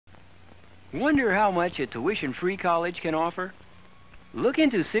Wonder how much a tuition-free college can offer? Look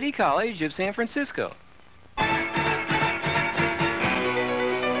into City College of San Francisco.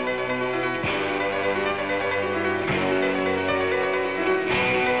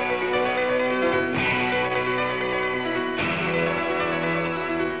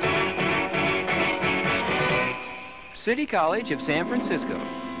 City College of San Francisco.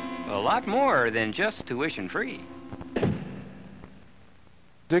 A lot more than just tuition-free.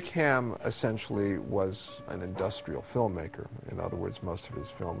 Dick Ham essentially was an industrial filmmaker. In other words, most of his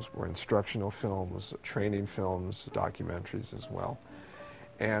films were instructional films, training films, documentaries as well.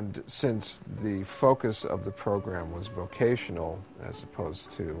 And since the focus of the program was vocational as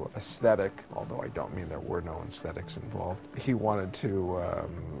opposed to aesthetic, although I don't mean there were no aesthetics involved, he wanted to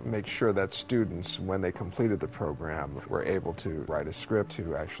make sure that students, when they completed the program, were able to write a script,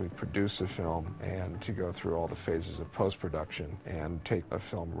 to actually produce a film, and to go through all the phases of post-production and take a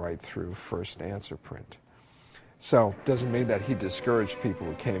film right through first answer print. So it doesn't mean that he discouraged people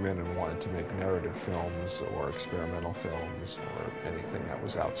who came in and wanted to make narrative films or experimental films or anything that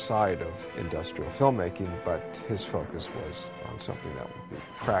was outside of industrial filmmaking, but his focus was on something that would be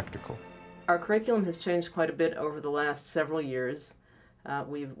practical. Our curriculum has changed quite a bit over the last several years.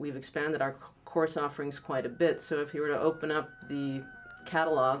 We've expanded our course offerings quite a bit, so if you were to open up the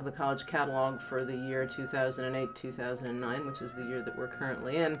catalog, the college catalog for the year 2008-2009, which is the year that we're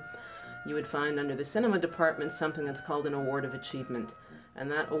currently in, you would find under the cinema department something that's called an Award of Achievement. And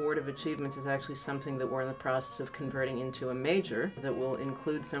that Award of Achievement is actually something that we're in the process of converting into a major that will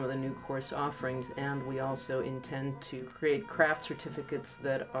include some of the new course offerings, and we also intend to create craft certificates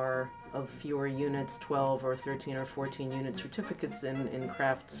that are of fewer units, 12 or 13 or 14 unit certificates in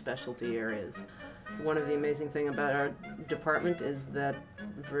craft specialty areas. One of the amazing things about our department is that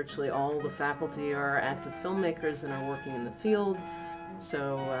virtually all the faculty are active filmmakers and are working in the field.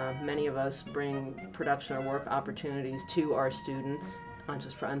 So many of us bring production or work opportunities to our students, not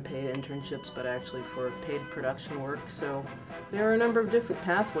just for unpaid internships, but actually for paid production work. So there are a number of different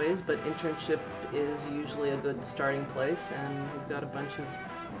pathways, but internship is usually a good starting place, and we've got a bunch of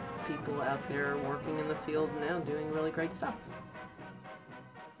people out there working in the field now doing really great stuff.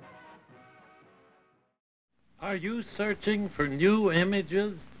 Are you searching for new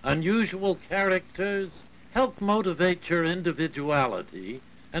images, unusual characters? Help motivate your individuality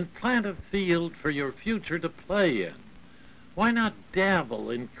and plant a field for your future to play in. Why not dabble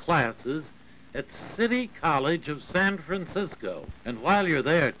in classes at City College of San Francisco? And while you're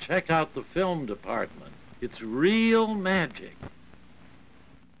there, check out the film department. It's real magic.